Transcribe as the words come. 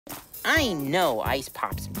I know ice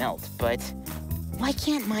pops melt, but why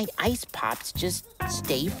can't my ice pops just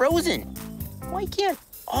stay frozen? Why can't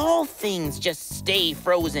all things just stay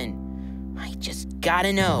frozen? I just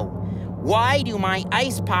gotta know. Why do my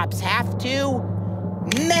ice pops have to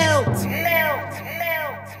melt? Melt!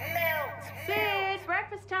 Sid,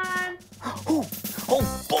 breakfast time. Oh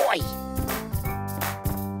boy!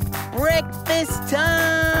 Breakfast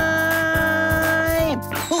time!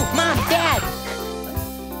 Oh, Mom, Dad!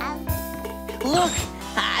 Look,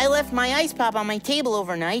 I left my ice pop on my table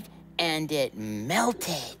overnight, and it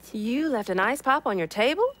melted. You left an ice pop on your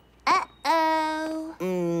table? Uh-oh.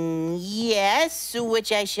 Yes,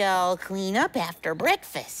 which I shall clean up after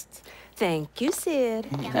breakfast. Thank you, Sid.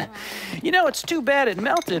 You know, it's too bad it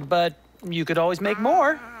melted, but you could always make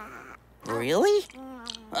more. Really?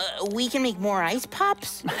 We can make more ice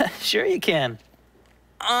pops? Sure you can.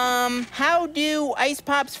 How do ice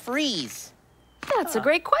pops freeze? That's a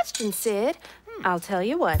great question, Sid. I'll tell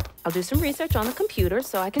you what. I'll do some research on the computer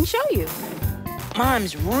so I can show you.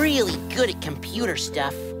 Mom's really good at computer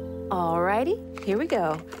stuff. Alrighty, here we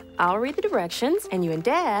go. I'll read the directions, and you and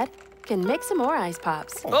Dad can make some more ice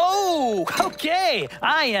pops. Oh, okay.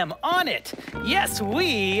 I am on it. Yes,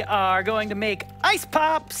 we are going to make ice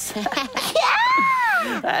pops.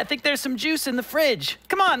 I think there's some juice in the fridge.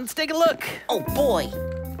 Come on, let's take a look. Oh, boy.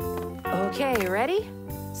 Okay, ready?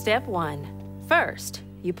 Step 1. First,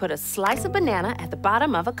 you put a slice of banana at the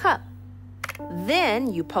bottom of a cup.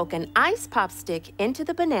 Then you poke an ice pop stick into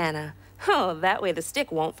the banana. Oh, that way the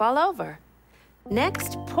stick won't fall over.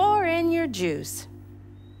 Next, pour in your juice.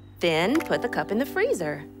 Then put the cup in the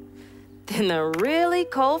freezer. Then the really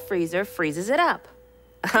cold freezer freezes it up.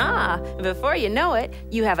 Ah, before you know it,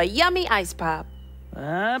 you have a yummy ice pop.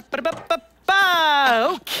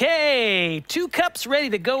 Okay, 2 cups ready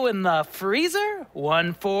to go in the freezer.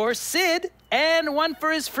 1 for Sid and 1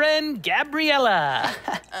 for his friend Gabriella.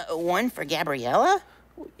 One for Gabriella?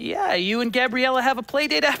 Yeah, you and Gabriella have a play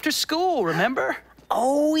date after school, remember?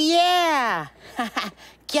 Oh, yeah.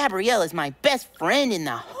 Gabriella's my best friend in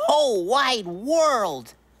the whole wide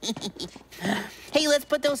world. Hey, let's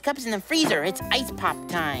put those cups in the freezer. It's ice pop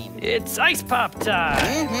time. It's ice pop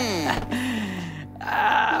time.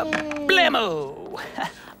 Blammo.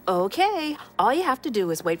 Okay, all you have to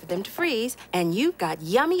do is wait for them to freeze, and you've got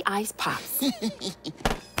yummy ice pops.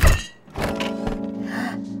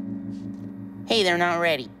 Hey, they're not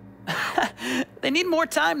ready. They need more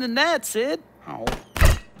time than that, Sid. Oh.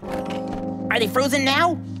 Are they frozen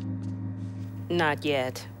now? Not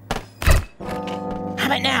yet. How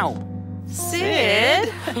about now?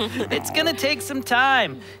 Sid? It's gonna take some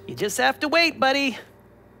time. You just have to wait, buddy.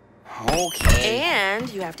 Okay. And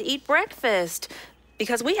you have to eat breakfast,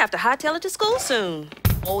 because we have to hightail it to school soon.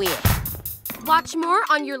 Oh, yeah. Watch more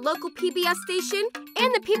on your local PBS station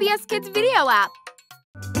and the PBS Kids video app.